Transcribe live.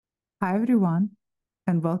Hi, everyone,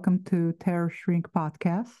 and welcome to Tarot Shrink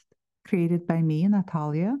Podcast, created by me,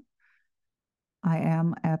 Natalia. I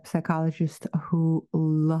am a psychologist who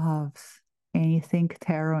loves anything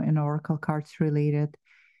tarot and oracle cards related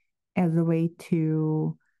as a way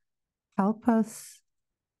to help us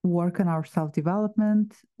work on our self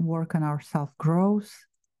development, work on our self growth,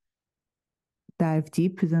 dive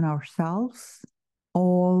deep within ourselves,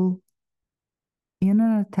 all in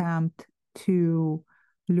an attempt to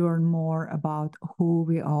learn more about who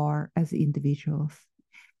we are as individuals.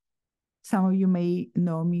 Some of you may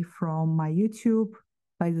know me from my YouTube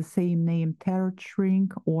by the same name, Tarot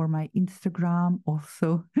Shrink, or my Instagram,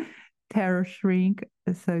 also Tarot Shrink.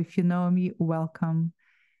 So if you know me, welcome.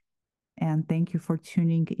 And thank you for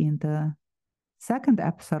tuning in the second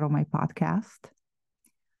episode of my podcast.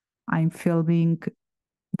 I'm filming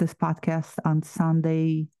this podcast on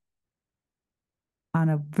Sunday on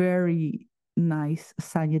a very nice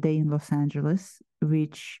sunny day in Los Angeles,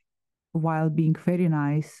 which, while being very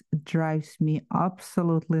nice, drives me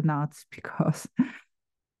absolutely nuts because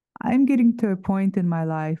I'm getting to a point in my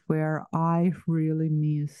life where I really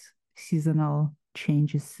miss seasonal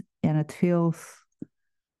changes, and it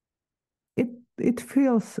it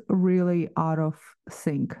feels really out of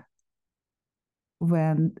sync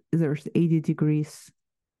when there's 80 degrees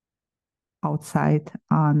outside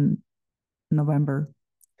on November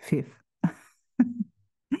 5th.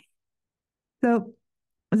 So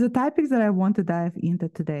the topics that I want to dive into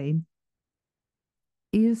today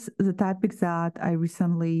is the topics that I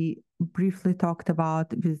recently briefly talked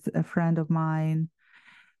about with a friend of mine.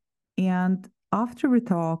 And after we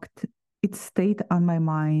talked, it stayed on my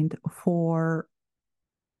mind for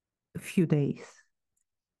a few days.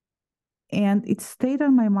 And it stayed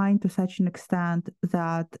on my mind to such an extent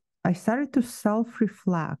that I started to self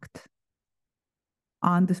reflect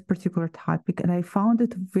on this particular topic. And I found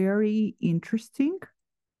it very interesting.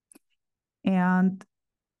 And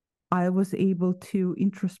I was able to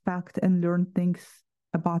introspect and learn things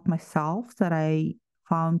about myself that I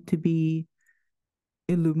found to be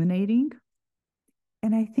illuminating.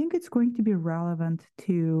 And I think it's going to be relevant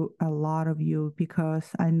to a lot of you because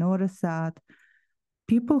I noticed that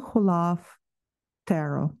people who love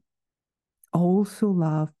tarot also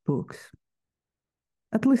love books.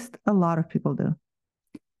 At least a lot of people do.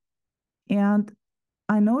 And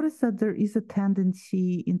I noticed that there is a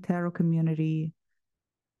tendency in tarot community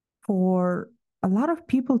for a lot of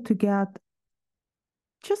people to get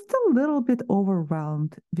just a little bit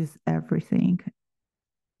overwhelmed with everything,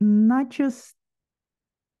 not just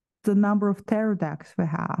the number of tarot decks we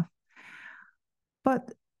have,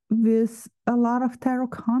 but with a lot of tarot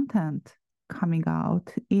content coming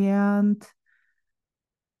out. And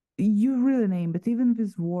you really name it, even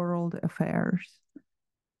with world affairs.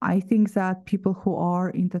 I think that people who are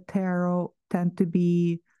into tarot tend to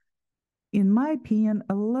be, in my opinion,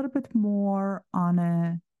 a little bit more on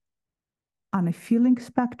a feeling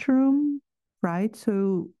spectrum, right?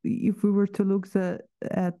 So if we were to look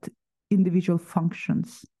at individual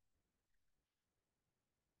functions,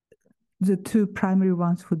 the two primary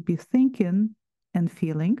ones would be thinking and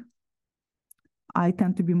feeling. I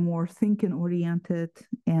tend to be more thinking oriented,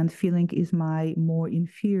 and feeling is my more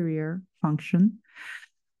inferior function.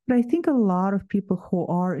 But I think a lot of people who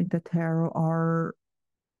are into tarot are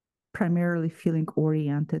primarily feeling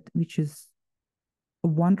oriented, which is a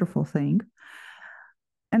wonderful thing.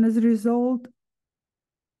 And as a result,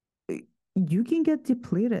 you can get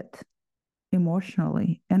depleted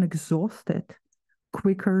emotionally and exhausted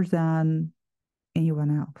quicker than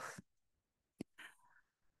anyone else.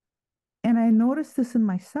 And I noticed this in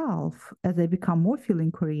myself as I become more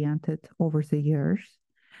feeling oriented over the years,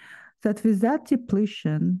 that with that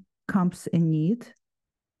depletion comes a need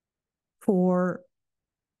for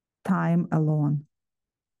time alone.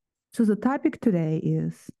 So the topic today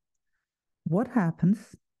is what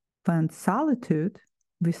happens when solitude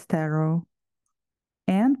with tarot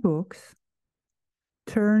and books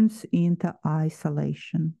turns into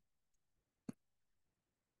isolation.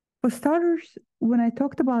 For starters, when I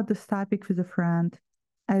talked about this topic with a friend,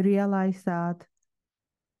 I realized that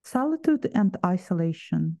solitude and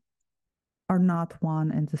isolation are not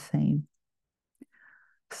one and the same.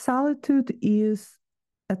 Solitude is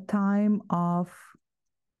a time of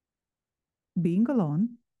being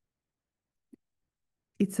alone.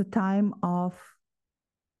 It's a time of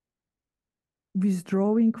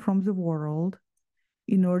withdrawing from the world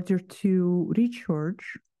in order to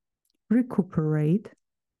recharge, recuperate.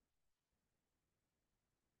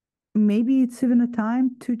 Maybe it's even a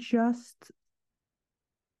time to just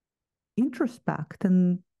introspect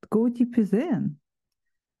and go deep within.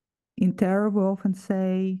 In tarot, we often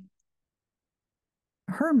say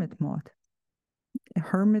hermit mode. A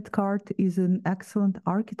hermit card is an excellent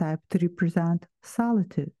archetype to represent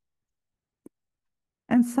solitude.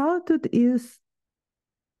 And solitude is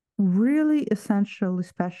really essential,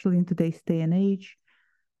 especially in today's day and age,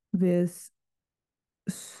 with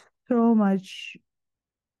so much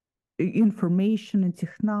information and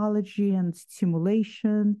technology and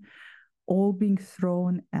stimulation all being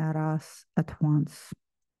thrown at us at once.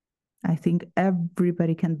 I think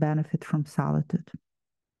everybody can benefit from solitude.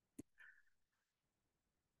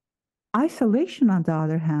 Isolation, on the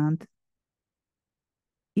other hand,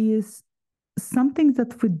 is something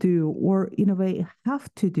that we do, or in a way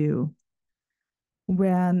have to do,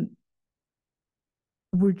 when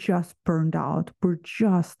we're just burned out, we're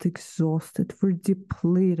just exhausted, we're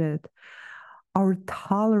depleted, our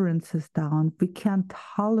tolerance is down, we can't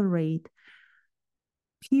tolerate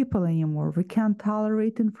people anymore, we can't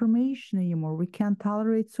tolerate information anymore, we can't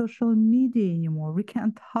tolerate social media anymore, we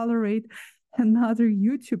can't tolerate another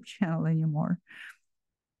YouTube channel anymore.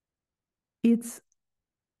 It's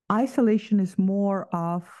isolation is more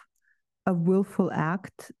of a willful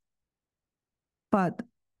act, but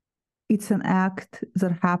it's an act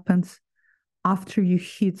that happens after you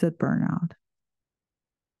hit that burnout.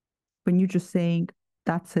 When you're just saying,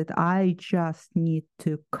 that's it, I just need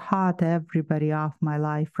to cut everybody off my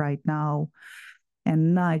life right now,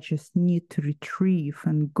 and I just need to retrieve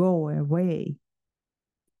and go away.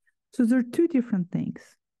 So there are two different things.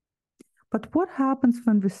 But what happens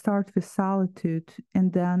when we start with solitude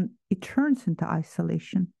and then it turns into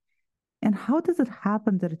isolation? And how does it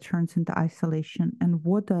happen that it turns into isolation? And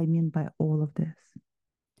what do I mean by all of this?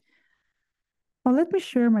 Well, let me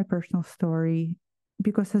share my personal story,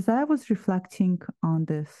 because as I was reflecting on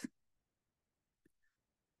this,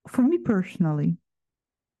 for me personally,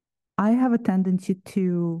 I have a tendency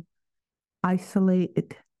to isolate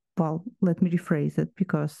it. Well, let me rephrase it,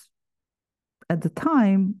 because at the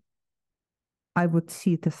time, I would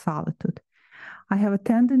see it as solitude. I have a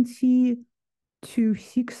tendency to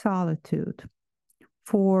seek solitude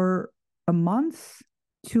for a month,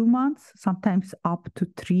 2 months, sometimes up to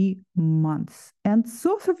 3 months. And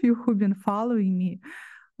those of you who've been following me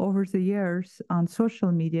over the years on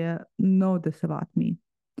social media know this about me.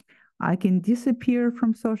 I can disappear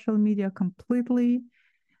from social media completely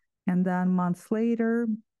and then months later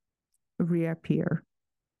reappear.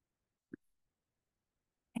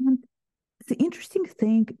 And the interesting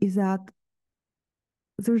thing is that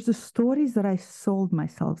there's the stories that I sold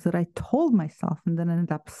myself, that I told myself, and then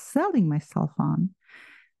ended up selling myself on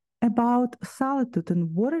about solitude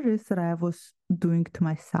and what it is that I was doing to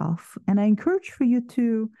myself. And I encourage for you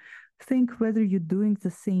to think whether you're doing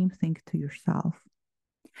the same thing to yourself.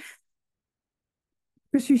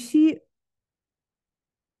 Because you see,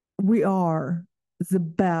 we are the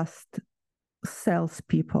best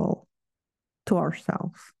salespeople to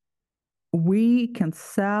ourselves. We can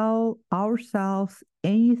sell ourselves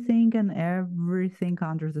anything and everything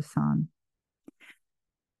under the sun.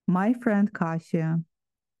 My friend Kasia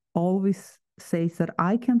always says that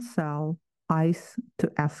I can sell ice to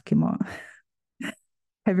Eskimo.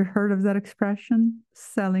 Have you heard of that expression?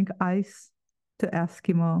 Selling ice to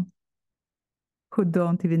Eskimo who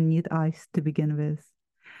don't even need ice to begin with.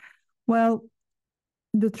 Well,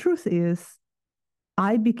 the truth is,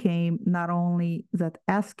 I became not only that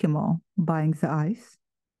Eskimo buying the ice,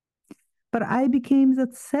 but I became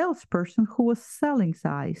that salesperson who was selling the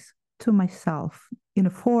ice to myself in a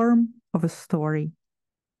form of a story.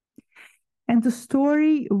 And the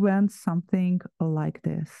story went something like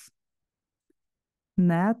this.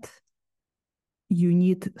 Nat, you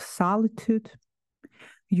need solitude,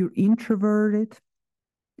 you're introverted,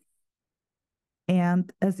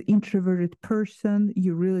 and as an introverted person,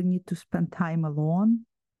 you really need to spend time alone.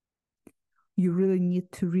 You really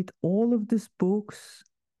need to read all of these books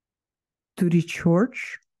to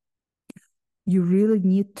recharge. You really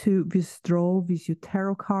need to withdraw with your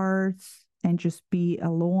tarot cards and just be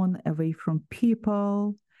alone, away from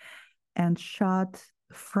people, and shut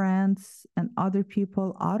friends and other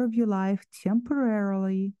people out of your life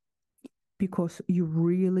temporarily, because you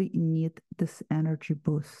really need this energy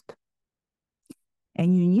boost.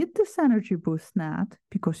 And you need this energy boost, Nat,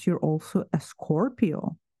 because you're also a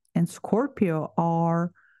Scorpio. And Scorpio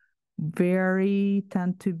are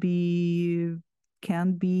tend to be,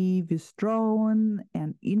 can be withdrawn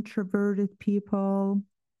and introverted people.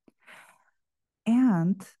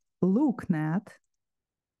 And look, Nat,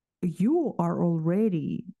 you are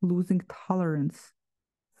already losing tolerance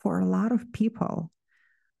for a lot of people.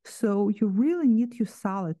 So you really need your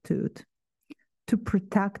solitude to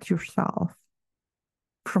protect yourself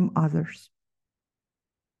from others.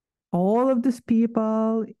 All of these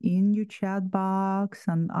people in your chat box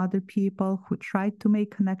and other people who tried to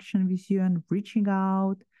make connection with you and reaching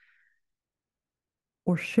out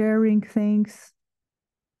or sharing things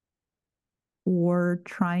or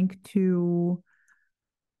trying to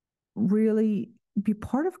really be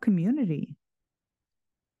part of community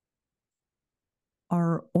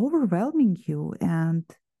are overwhelming you, and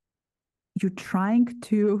you're trying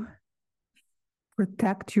to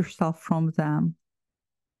protect yourself from them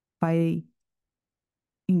by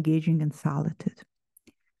engaging in solitude.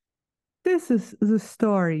 This is the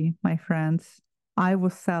story, my friends, I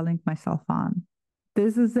was selling myself on.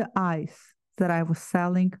 This is the ice that I was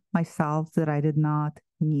selling myself that I did not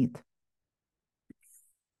need.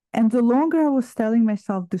 And the longer I was telling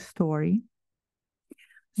myself the story,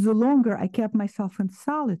 the longer I kept myself in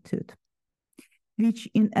solitude, which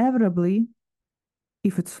inevitably,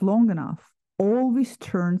 if it's long enough, always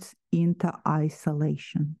turns into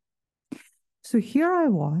isolation. So here I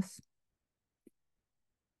was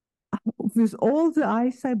with all the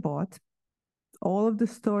ice I bought, all of the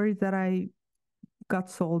stories that I got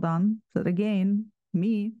sold on, that again,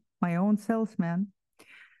 me, my own salesman,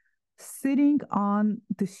 sitting on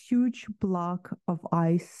this huge block of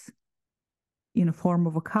ice in the form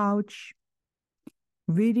of a couch,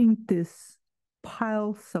 reading these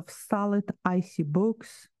piles of solid icy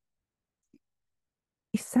books,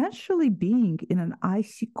 essentially being in an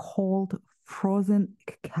icy cold frozen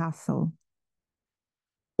castle,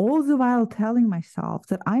 all the while telling myself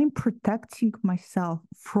that I'm protecting myself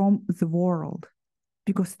from the world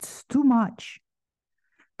because it's too much,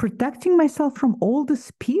 protecting myself from all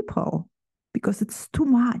these people because it's too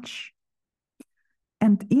much.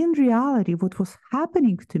 And in reality, what was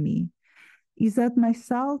happening to me is that my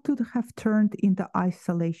solitude have turned into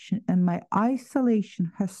isolation, and my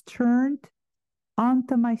isolation has turned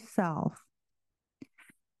onto myself.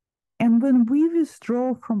 And when we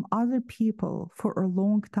withdraw from other people for a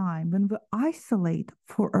long time, when we isolate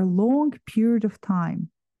for a long period of time,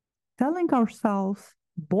 telling ourselves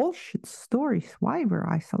bullshit stories why we're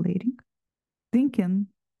isolating, thinking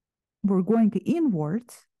we're going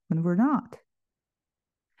inwards when we're not.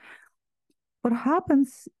 What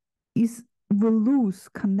happens is we lose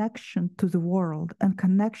connection to the world and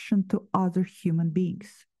connection to other human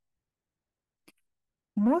beings.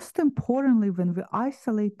 Most importantly, when we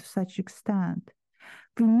isolate to such extent,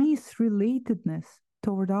 we miss relatedness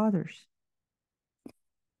toward others.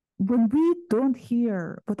 When we don't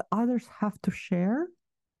hear what others have to share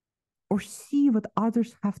or see what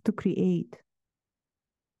others have to create,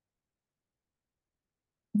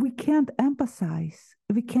 we can't empathize,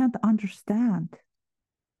 we can't understand,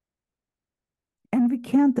 and we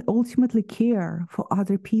can't ultimately care for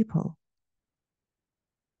other people.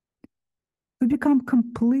 We become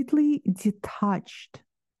completely detached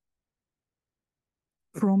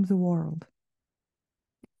from the world.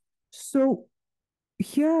 So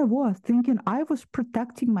here I was thinking I was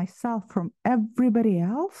protecting myself from everybody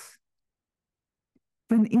else,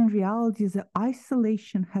 when in reality, the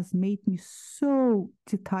isolation has made me so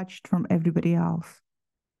detached from everybody else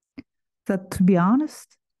that, to be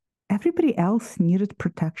honest, everybody else needed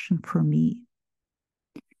protection from me.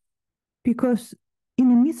 Because in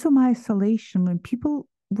the midst of my isolation, when people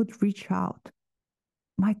would reach out,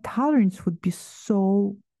 my tolerance would be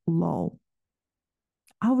so low.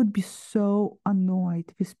 I would be so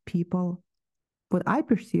annoyed with people, what I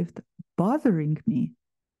perceived bothering me.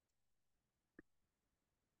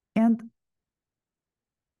 And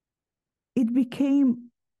it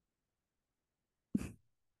became,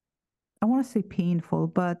 I want to say painful,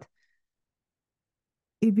 but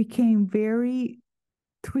it became very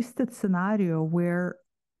twisted scenario where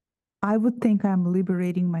I would think I'm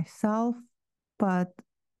liberating myself, but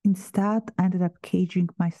instead I ended up caging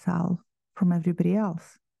myself from everybody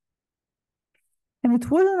else. And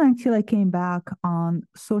it wasn't until I came back on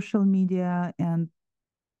social media and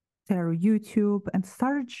through YouTube and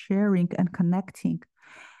started sharing and connecting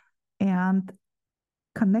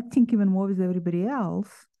even more with everybody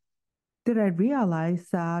else that I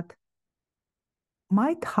realized that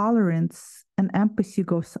my tolerance and empathy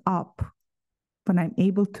goes up when I'm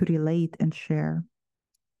able to relate and share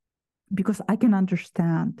because I can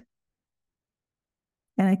understand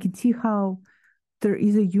and I can see how there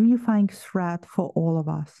is a unifying thread for all of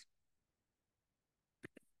us.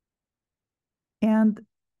 And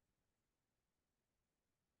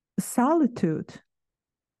solitude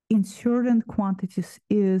in certain quantities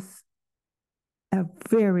is a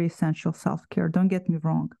very essential self-care. Don't get me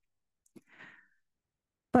wrong.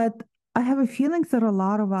 But I have a feeling that a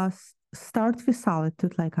lot of us start with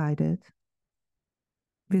solitude like I did.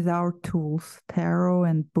 with our tools, tarot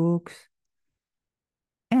and books.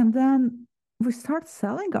 And then we start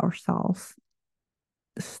selling ourselves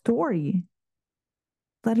a story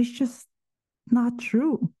that is just not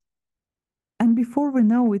true. And before we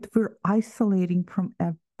know it, we're isolating from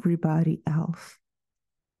everybody else.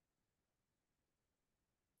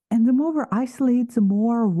 And the more we're isolated, the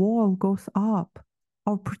more our wall goes up,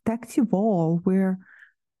 our protective wall, where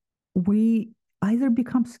we either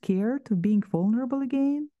become scared of being vulnerable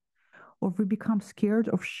again, or we become scared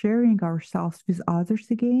of sharing ourselves with others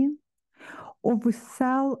again, or we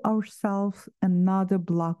sell ourselves another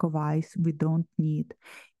block of ice we don't need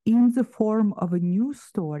in the form of a new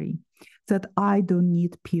story that I don't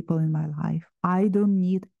need people in my life. I don't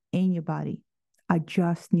need anybody. I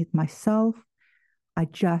just need myself. I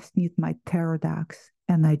just need my tarot decks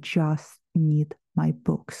and I just need my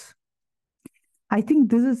books. I think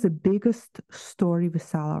this is the biggest story we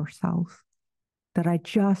sell ourselves, that I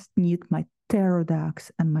just need my tarot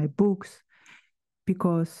decks and my books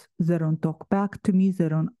because they don't talk back to me, they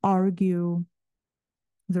don't argue,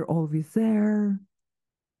 they're always there,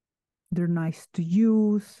 they're nice to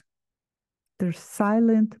use, they're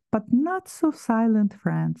silent, but not so silent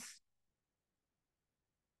friends.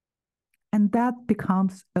 And that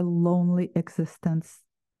becomes a lonely existence.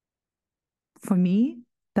 For me,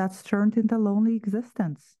 that's turned into lonely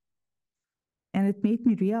existence. And it made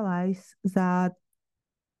me realize that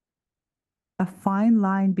a fine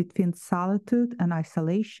line between solitude and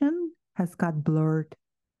isolation has got blurred.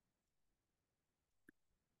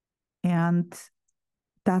 And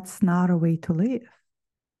that's not a way to live.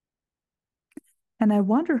 And I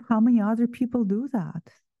wonder how many other people do that.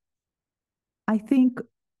 I think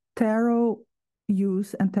tarot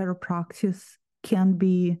use and tarot practice can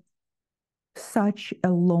be such a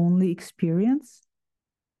lonely experience.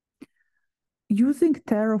 Using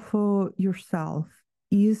tarot for yourself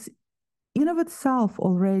is in of itself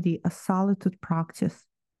already a solitude practice,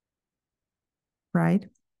 right?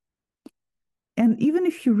 And even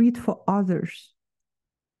if you read for others,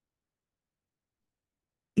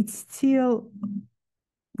 it's still,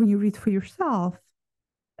 when you read for yourself,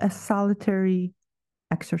 a solitary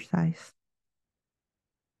exercise.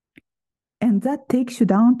 And that takes you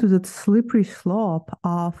down to the slippery slope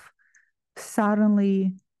of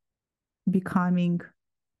suddenly becoming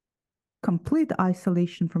complete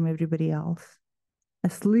isolation from everybody else. A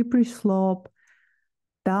slippery slope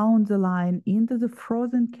down the line into the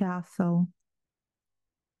frozen castle,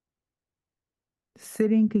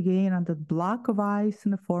 sitting again on that block of ice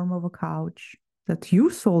in the form of a couch that you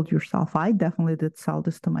sold yourself. I definitely did sell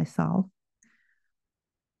this to myself.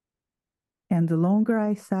 And the longer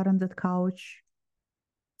I sat on that couch,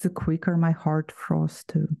 the quicker my heart froze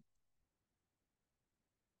too.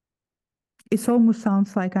 It almost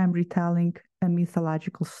sounds like I'm retelling a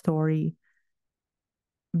mythological story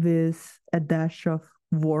with a dash of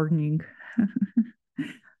warning.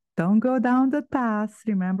 Don't go down that path.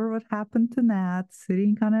 Remember what happened to Nat,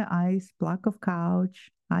 sitting on an ice block of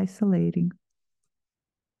couch, isolating.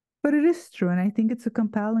 But it is true, and I think it's a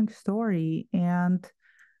compelling story. And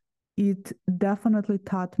it definitely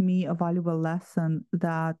taught me a valuable lesson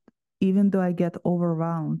that even though I get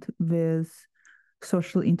overwhelmed with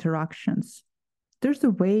social interactions, there's a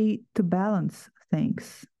way to balance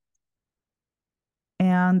things.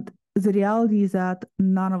 And the reality is that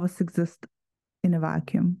none of us exist in a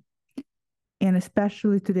vacuum. And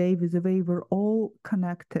especially today, with the way we're all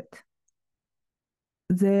connected,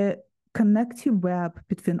 the connective web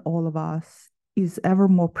between all of us is ever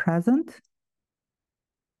more present.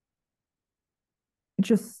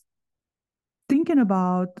 Just thinking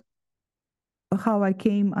about how I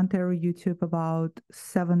came onto YouTube about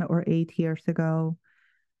 7 or 8 years ago,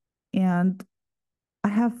 and I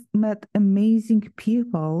have met amazing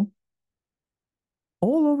people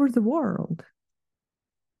all over the world.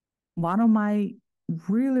 One of my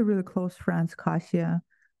really, really close friends, Kasia,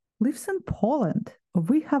 lives in Poland.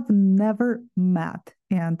 We have never met.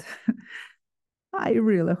 And I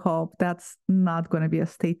really hope that's not going to be a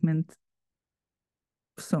statement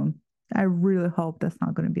soon. I really hope that's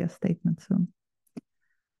not going to be a statement soon.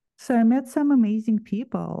 So I met some amazing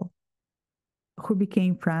people who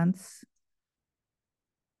became friends.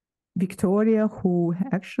 Victoria, who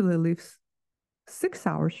actually lives 6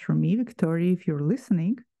 hours from me. Victoria, if you're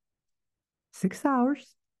listening, 6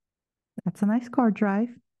 hours. That's a nice car drive.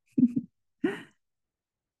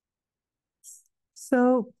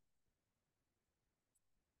 So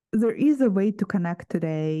there is a way to connect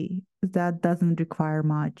today that doesn't require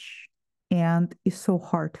much and is so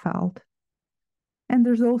heartfelt. And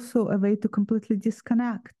there's also a way to completely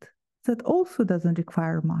disconnect that also doesn't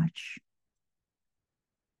require much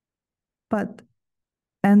but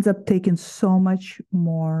ends up taking so much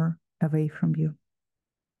more away from you.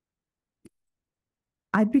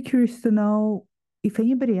 I'd be curious to know if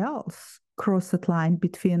anybody else crossed that line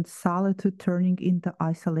between solitude turning into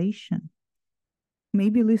isolation.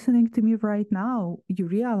 Maybe listening to me right now, you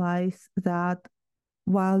realize that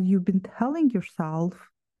while you've been telling yourself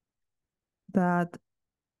that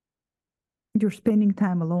you're spending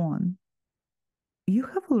time alone, you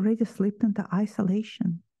have already slipped into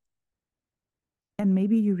isolation. And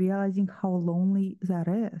maybe you're realizing how lonely that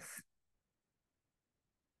is.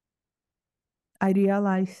 I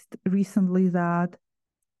realized recently that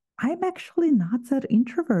I'm actually not that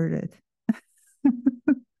introverted.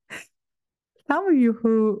 Some of you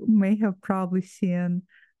who may have probably seen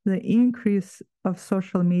the increase of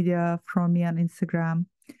social media from me on Instagram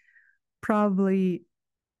probably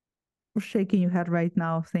shaking your head right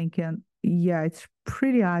now, thinking, yeah, it's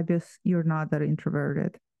pretty obvious you're not that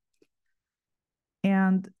introverted.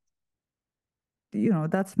 And,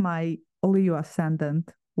 that's my Leo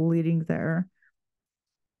ascendant leading there.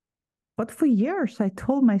 But for years, I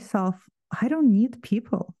told myself, I don't need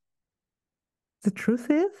people. The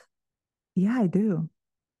truth is, yeah, I do.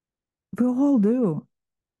 We all do.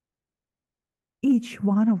 Each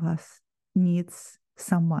one of us needs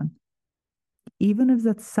someone, even if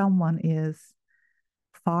that someone is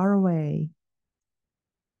far away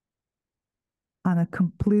on a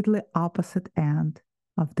completely opposite end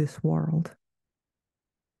of this world.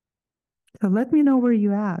 So let me know where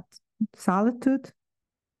you're at. Solitude,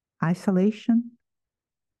 isolation,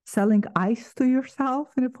 selling ice to yourself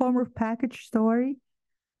in the form of package story.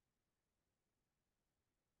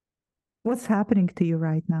 What's happening to you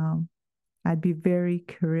right now? I'd be very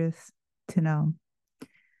curious to know.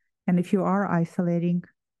 And if you are isolating,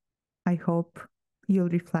 I hope you'll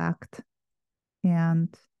reflect and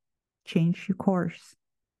change your course.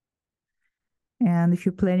 And if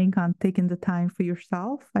you're planning on taking the time for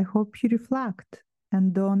yourself, I hope you reflect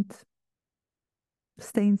and don't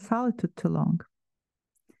stay in solitude too long.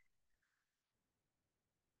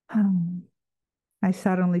 I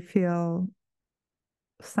suddenly feel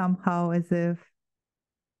somehow as if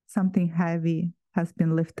something heavy has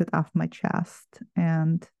been lifted off my chest.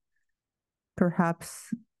 And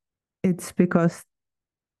perhaps it's because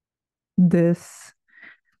this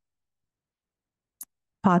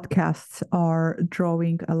podcasts are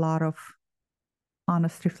drawing a lot of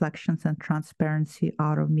honest reflections and transparency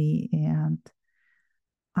out of me. And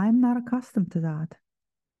I'm not accustomed to that.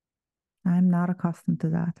 I'm not accustomed to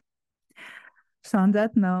that. So, on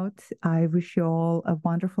that note, I wish you all a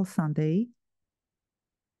wonderful Sunday,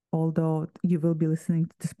 although you will be listening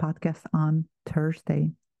to this podcast on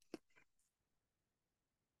Thursday.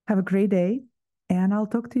 Have a great day, and I'll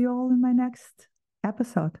talk to you all in my next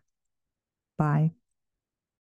episode. Bye.